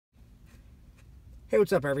Hey,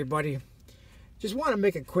 what's up, everybody? Just want to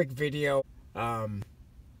make a quick video. I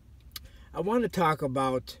want to talk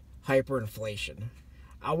about hyperinflation.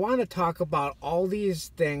 I want to talk about all these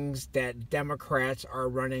things that Democrats are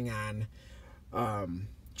running on,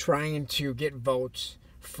 trying to get votes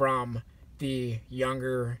from the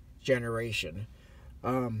younger generation.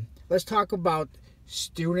 Let's talk about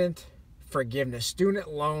student forgiveness, student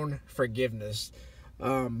loan forgiveness,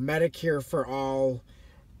 Medicare for all.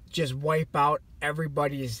 Just wipe out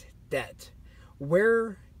everybody's debt.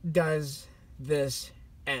 Where does this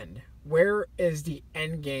end? Where is the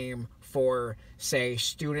end game for, say,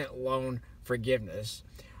 student loan forgiveness?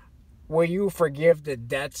 Will you forgive the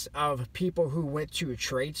debts of people who went to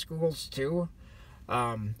trade schools too?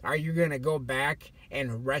 Are you going to go back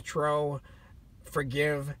and retro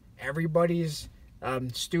forgive everybody's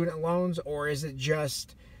student loans, or is it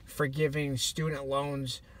just forgiving student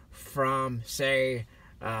loans from, say,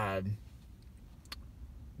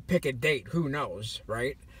 pick a date, who knows,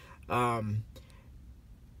 right? I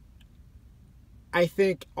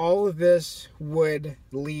think all of this would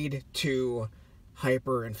lead to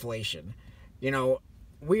hyperinflation. You know,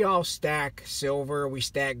 we all stack silver, we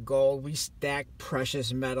stack gold, we stack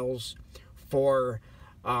precious metals for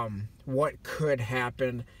what could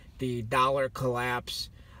happen, the dollar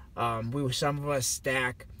collapse. Some of us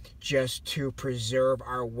stack just to preserve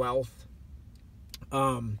our wealth.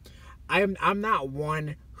 I'm not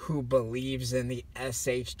one who believes in the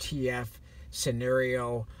SHTF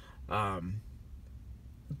scenario,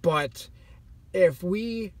 but if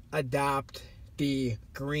we adopt the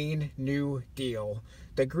Green New Deal,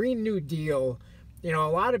 you know, a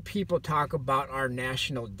lot of people talk about our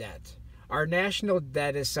national debt. Our national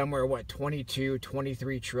debt is somewhere, 22,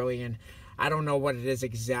 23 trillion. I don't know what it is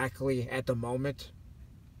exactly at the moment,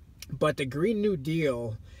 but the Green New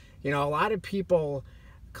Deal, you know, a lot of people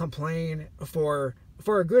complain for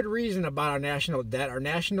a good reason about our national debt. Our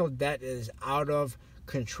national debt is out of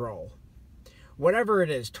control. Whatever it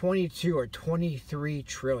is, 22 or 23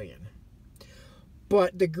 trillion.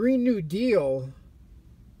 But the Green New Deal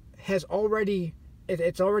has already,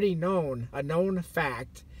 it's already known, a known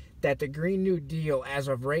fact, that the Green New Deal, as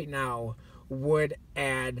of right now, would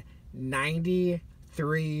add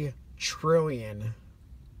 93 trillion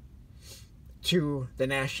to the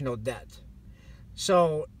national debt.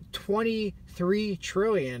 So 23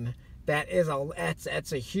 trillion,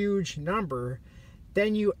 that's a huge number.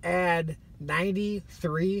 Then you add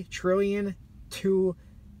 93 trillion to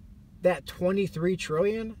that 23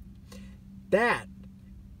 trillion. That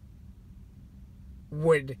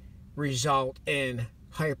would result in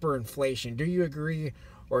hyperinflation. Do you agree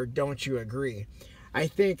or don't you agree? I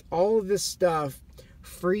think all of this stuff,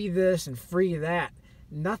 free this and free that,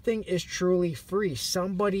 nothing is truly free.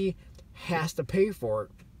 Somebody has to pay for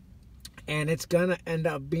it, and it's gonna end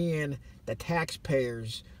up being the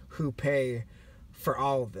taxpayers who pay for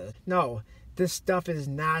all of this. No, this stuff is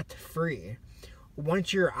not free.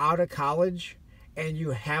 Once you're out of college and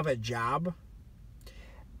you have a job,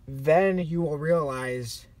 then you will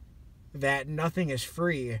realize that nothing is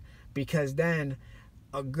free, because then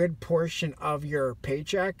a good portion of your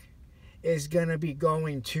paycheck is gonna be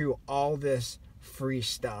going to all this free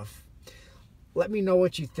stuff. Let me know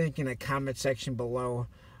what you think in the comment section below.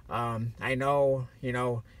 I know, you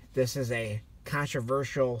know, this is a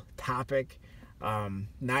controversial topic.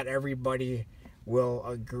 Not everybody will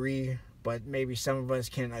agree, but maybe some of us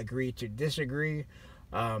can agree to disagree.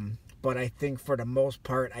 But I think for the most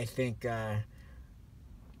part, I think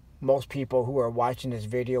most people who are watching this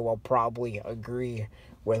video will probably agree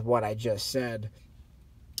with what I just said.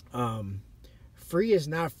 Free is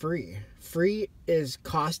not free. Free is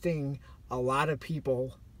costing a lot of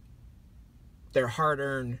people their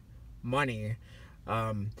hard-earned money.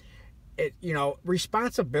 You know,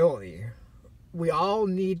 responsibility. We all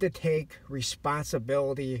need to take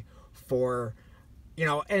responsibility for, you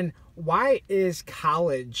know, and why is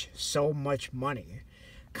college so much money?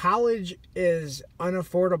 College is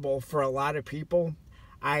unaffordable for a lot of people.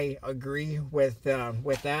 I agree with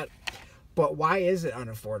that. But why is it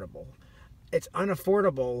unaffordable? It's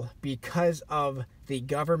unaffordable because of the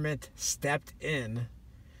government stepped in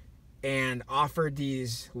and offered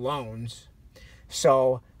these loans.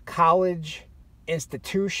 So college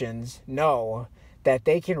institutions know that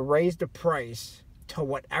they can raise the price to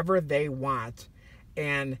whatever they want,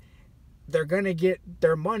 and they're going to get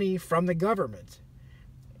their money from the government.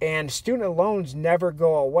 And student loans never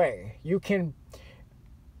go away. You can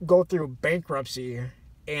go through bankruptcy,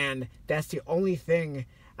 and that's the only thing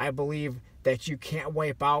I believe that you can't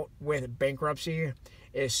wipe out with bankruptcy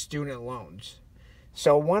is student loans.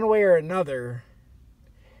 So one way or another,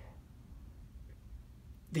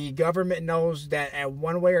 the government knows that at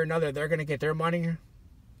one way or another they're going to get their money,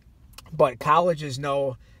 but colleges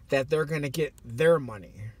know that they're going to get their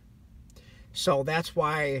money. So that's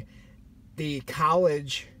why the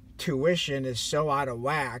college tuition is so out of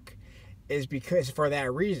whack, is because for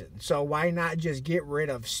that reason. So why not just get rid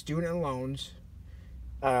of student loans,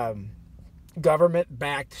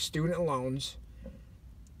 government-backed student loans,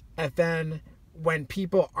 and then when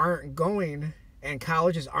people aren't going and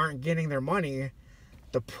colleges aren't getting their money,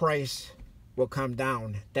 the price will come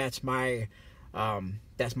down. That's my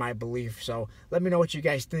belief. So let me know what you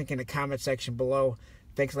guys think in the comment section below.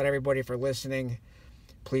 Thanks a lot, everybody, for listening.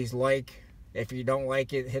 Please like. If you don't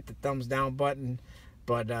like it, hit the thumbs down button.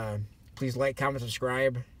 But please like, comment,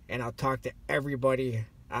 subscribe, and I'll talk to everybody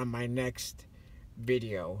on my next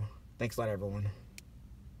video. Thanks a lot, everyone.